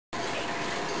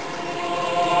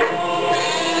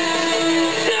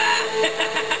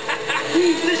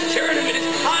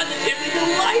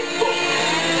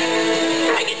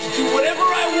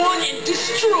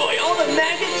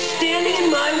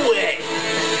my way.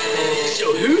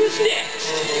 So who's next?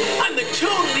 I'm the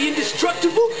totally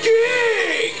indestructible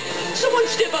king! Someone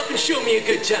step up and show me a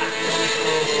good time.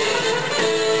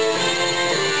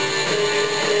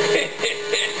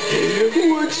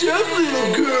 What's up,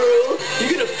 little girl? You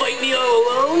gonna fight me all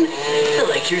alone? I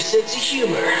like your sense of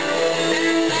humor.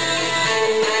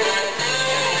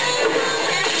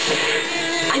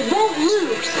 I won't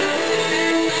lose.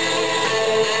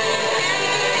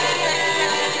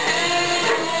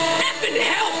 Effing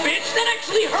hell, bitch! That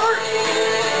actually hurt!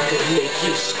 I'm gonna make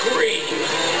you scream.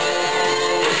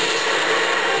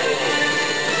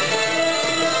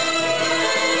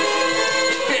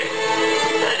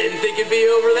 I didn't think it'd be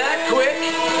over that quick.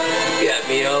 Got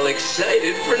me all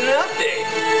excited for nothing.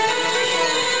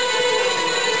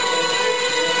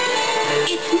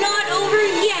 It's not over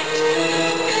yet.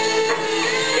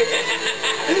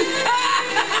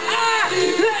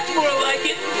 That's more like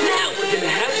it. Now we're gonna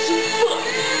have some fun.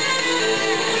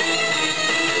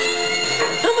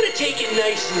 I'm gonna take it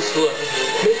nice and slow.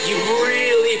 Make you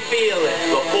really feel it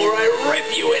before I rip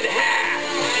you in half.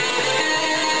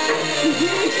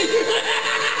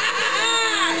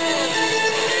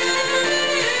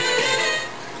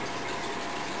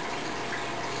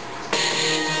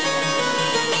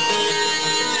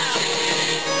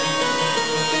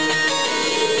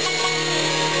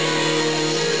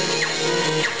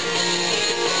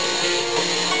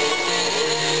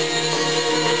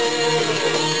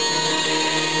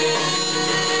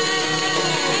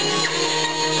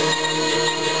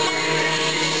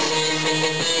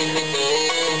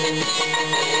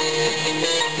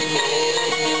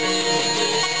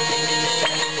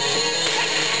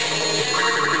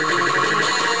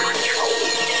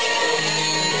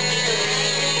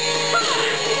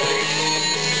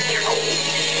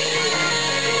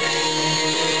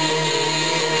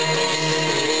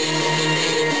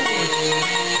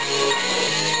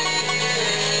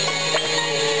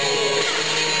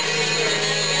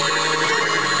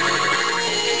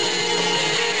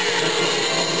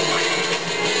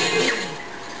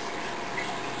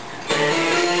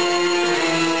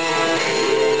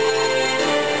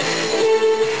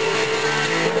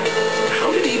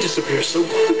 Disappear so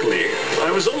quickly.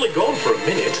 I was only gone for a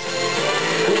minute.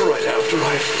 And right after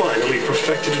I finally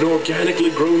perfected an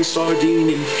organically grown sardine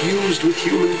infused with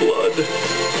human blood.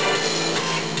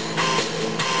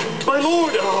 My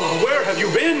lord, where have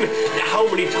you been? How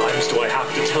many times do I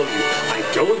have to tell you? I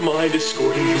don't mind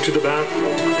escorting you to the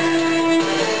bathroom.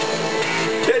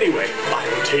 Anyway, I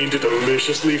obtained a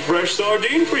deliciously fresh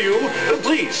sardine for you.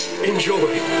 Please,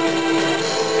 enjoy.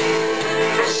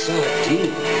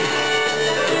 Sardine?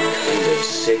 What kind of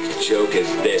sick joke is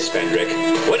this, Fenric?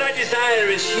 What I desire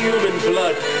is human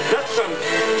blood, not some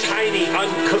tiny,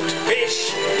 uncooked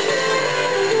fish.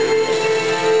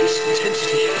 This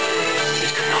intensity,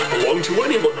 it cannot belong to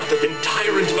anyone other than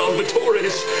Tyrant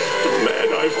Valvatores, the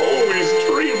man I've always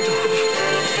dreamed of.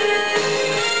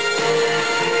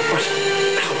 But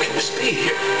how can this be?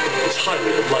 It's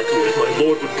highly unlikely that my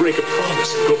lord would break a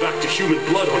promise and go back to human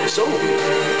blood on his own.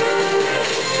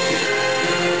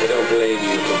 I don't blame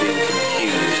you for being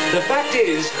confused. The fact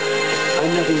is,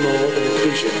 I'm nothing more than a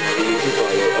vision created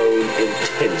by your own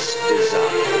intense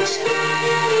desires.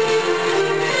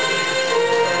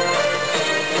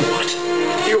 What?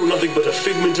 You're nothing but a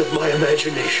figment of my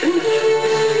imagination? If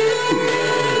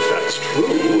that's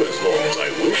true, as long as I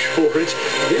wish for it,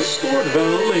 this Lord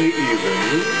Val may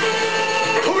even...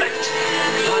 Correct!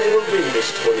 I will win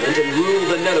this tournament and rule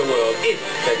the Netherworld, if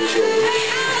that is your wish.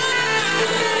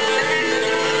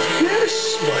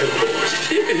 Yes, my lord,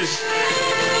 it is.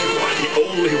 You are the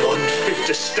only one fit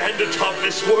to stand atop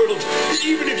this world,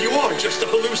 even if you are just a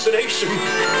hallucination.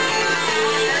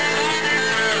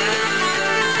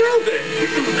 Now then,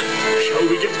 shall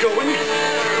we get going?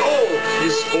 All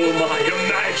is for my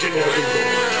imaginary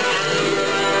lord.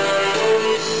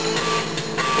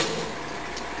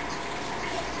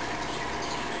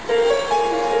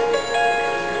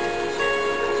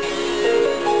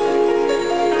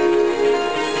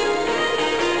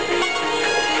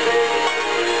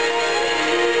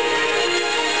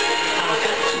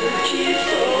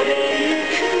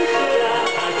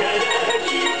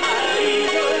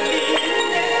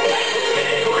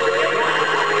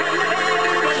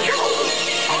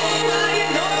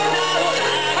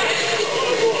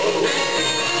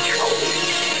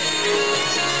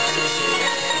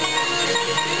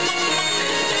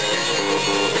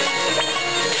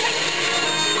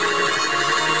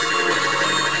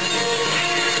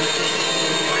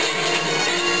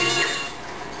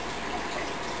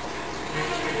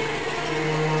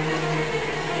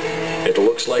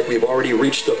 we've already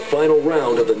reached the final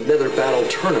round of the Netherbattle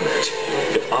tournament.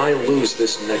 If I lose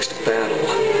this next battle,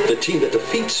 the team that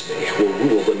defeats me will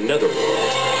rule the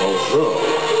Netherworld. Although,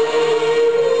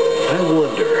 I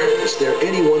wonder, is there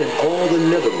anyone in all the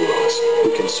Netherworlds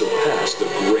who can surpass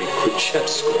the great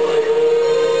Krzyzewski?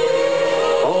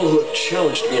 All who have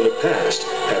challenged me in the past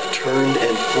have turned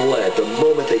and fled the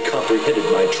moment they comprehended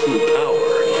my true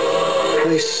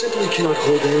power. I simply cannot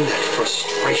hold in that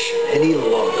frustration any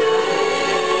longer.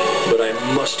 But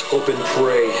I must hope and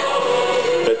pray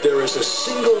that there is a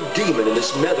single demon in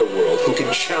this netherworld who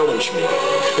can challenge me.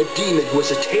 A demon who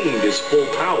has attained his full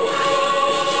power.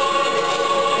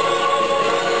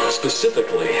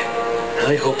 Specifically,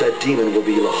 I hope that demon will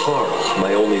be Laharl,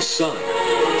 my only son.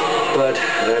 But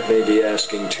that may be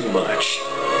asking too much.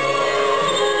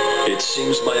 It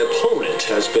seems my opponent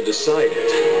has been decided.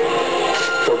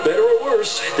 For better or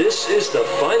worse, this is the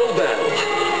final battle.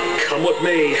 Come what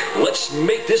may, let's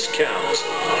make this count.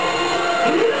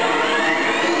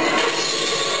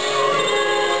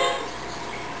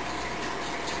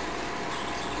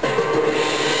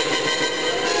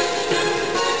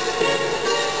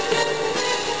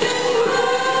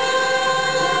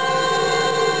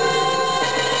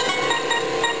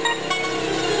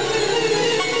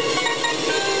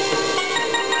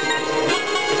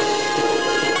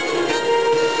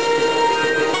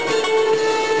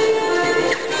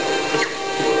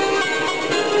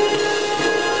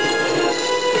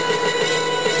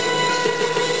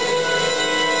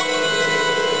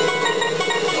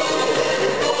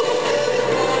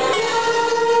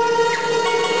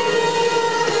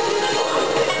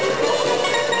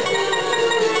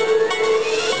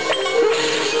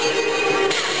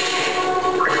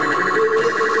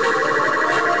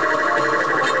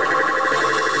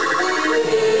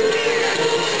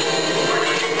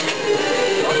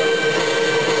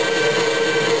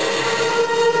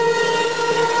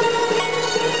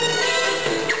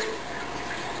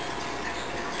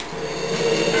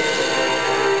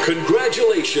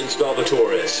 Congratulations,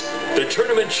 Valvatores. The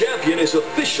tournament champion is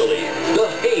officially the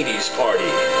Hades Party.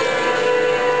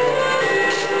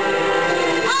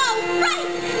 All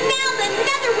right! Now the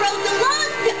Netherworld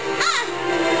belongs to us!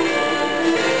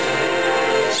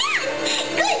 Yes!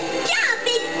 Good job,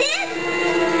 Big Sis!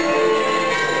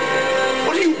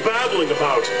 What are you babbling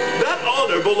about? That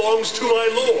honor belongs to my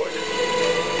lord.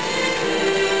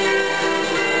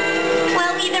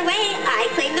 Well, either way, I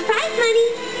claim the prize money.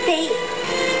 Thanks.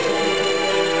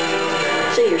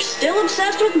 So you're still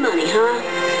obsessed with money, huh?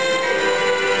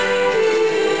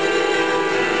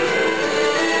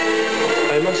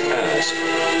 I must ask,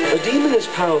 a demon as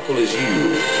powerful as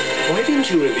you, why didn't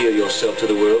you reveal yourself to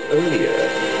the world earlier?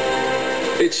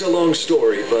 It's a long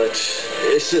story, but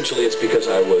essentially it's because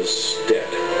I was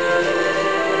dead.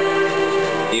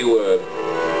 You were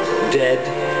dead?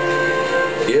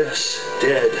 Yes,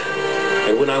 dead.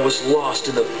 And when I was lost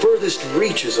in the furthest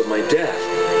reaches of my death,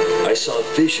 I saw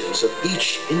visions of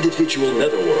each individual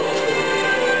netherworld.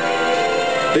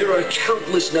 There are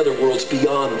countless netherworlds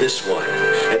beyond this one,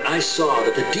 and I saw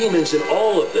that the demons in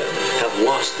all of them have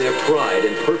lost their pride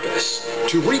and purpose.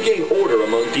 To regain order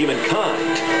among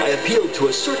demonkind, I appealed to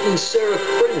a certain seraph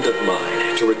friend of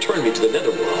mine to return me to the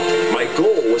netherworld. My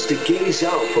goal was to gaze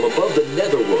out from above the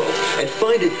netherworld and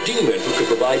find a demon who could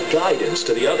provide guidance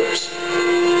to the others.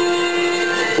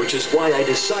 Which is why I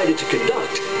decided to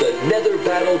conduct the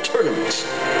Netherbattle tournament.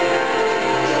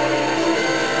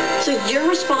 So you're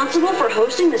responsible for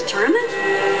hosting this tournament?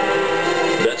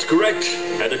 That's correct.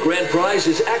 And the grand prize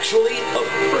is actually a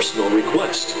personal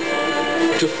request.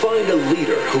 To find a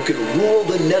leader who can rule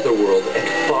the netherworld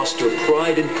and foster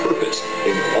pride and purpose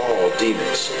in all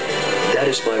demons. That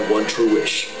is my one true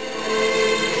wish.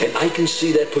 And I can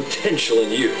see that potential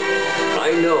in you.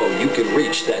 I know you can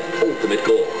reach that ultimate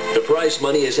goal. The prize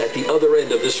money is at the other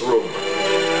end of this room.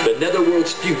 The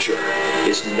netherworld's future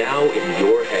is now in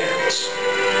your hands.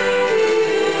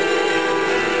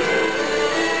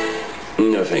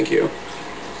 No, thank you.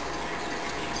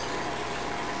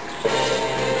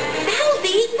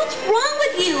 Alfie, what's wrong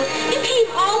with you? You came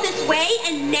all this way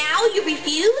and now you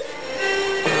refuse?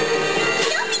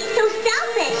 Don't be so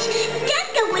selfish.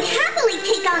 Jessica would happily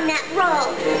take on that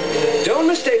role. Don't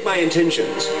mistake my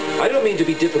intentions. I don't mean to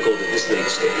be difficult at this late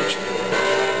stage.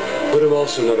 But I'm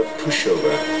also not a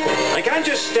pushover. I can't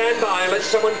just stand by and let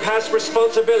someone pass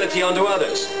responsibility on to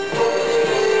others.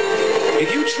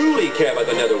 If you truly care about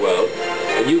the netherworld,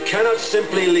 then you cannot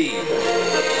simply leave.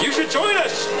 You should join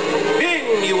us!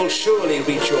 Then you will surely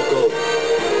reach your goal.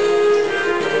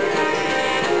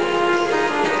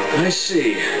 I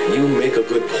see. You make a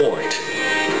good point.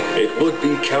 It would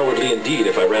be cowardly indeed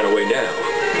if I ran away now.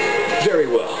 Very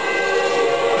well.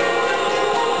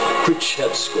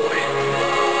 Krichevskoy.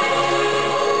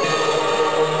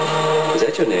 Is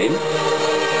that your name?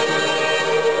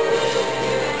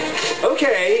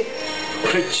 Okay,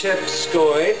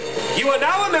 Krichevskoy, you are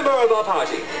now a member of our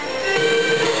party.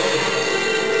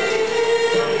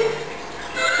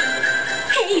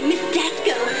 Hey, Miss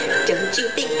Dasko, don't you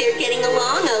think they're getting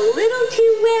along a little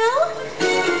too well?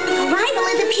 A rival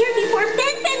has appeared before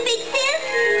Ben, Big Sis.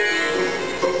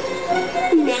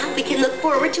 Now we can look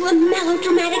forward to a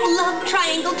melodramatic love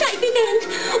triangle type event.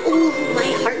 Oh,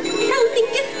 my heart's pounding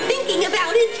just thinking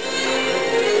about it.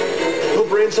 Your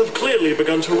brains have clearly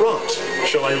begun to rot.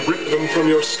 Shall I rip them from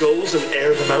your skulls and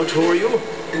air them out for you?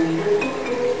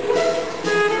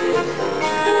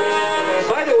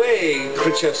 By the way,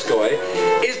 Krichevskoy,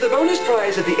 is the bonus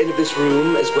prize at the end of this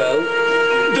room as well?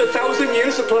 The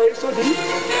 1,000-year supply of sardines?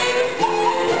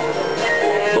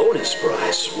 Bonus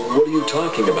prize? What are you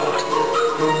talking about?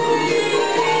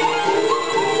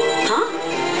 Huh?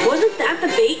 Wasn't that the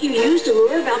bait you used to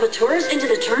lure Valvatores into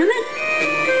the tournament?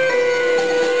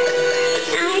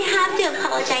 I have to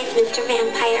apologize, Mr.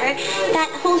 Vampire.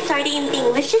 That whole sardine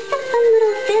thing was just some fun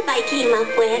little fib I came up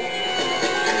with.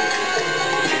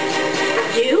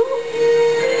 You?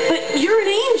 But you're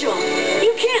an angel.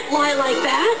 You can't lie like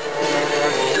that.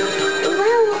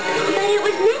 Well, but it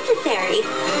was necessary.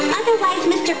 Otherwise,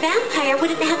 Mr. Vampire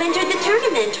wouldn't have entered the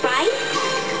tournament, right?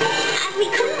 And we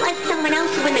couldn't let someone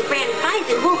else win the grand prize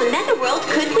and rule the Netherworld,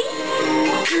 could we?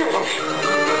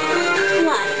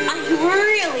 Plus, I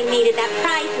really needed that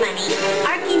prize money.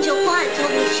 Archangel Flan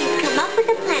told me she'd come up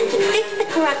with a plan to fix the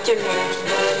corruptor myth.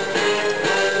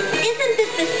 Isn't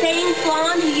this the same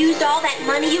Flan who used all that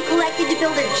money you collected to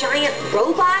build a giant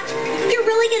robot? You're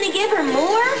really going to give her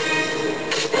more?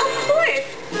 Of course!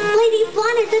 Lady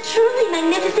Flan is a truly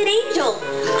magnificent angel.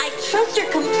 I trust her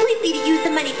completely to use the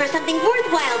money for something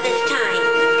worthwhile this time.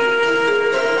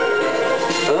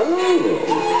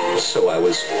 Oh, so I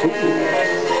was fooled.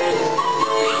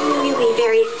 I'm really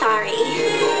very sorry.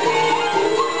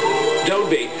 Don't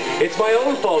be. It's my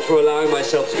own fault for allowing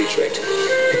myself to be tricked.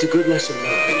 It's a good lesson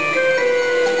learned.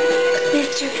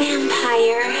 Mr.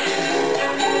 Vampire.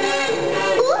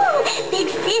 Ooh, Big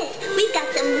Sis, we've got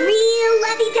some real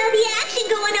lovey-dovey action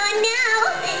going on now.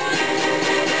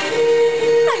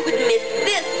 I wouldn't miss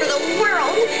this for the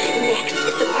world. Next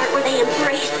is the part where they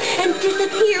embrace and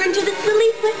disappear into the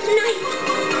sleepless night.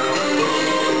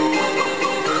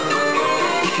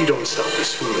 If you don't stop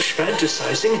this foolish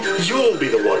fantasizing, you'll be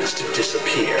the ones to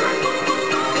disappear.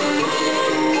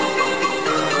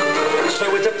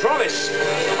 So it's a promise.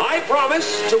 I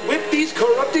promise to whip these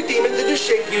corrupted demons into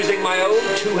shape using my own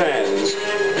 2 hands.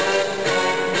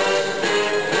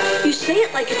 You say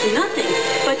it like it's nothing,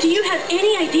 but do you have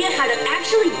any idea how to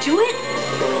actually do it?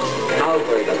 I'll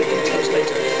worry about the details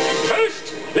later.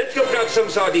 First, let's go grab some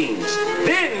sardines.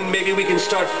 Then maybe we can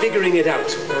start figuring it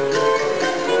out.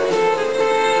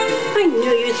 I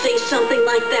knew you'd say something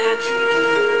like that.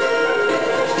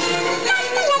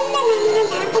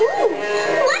 Ooh,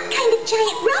 what kind of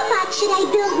giant robot should I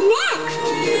build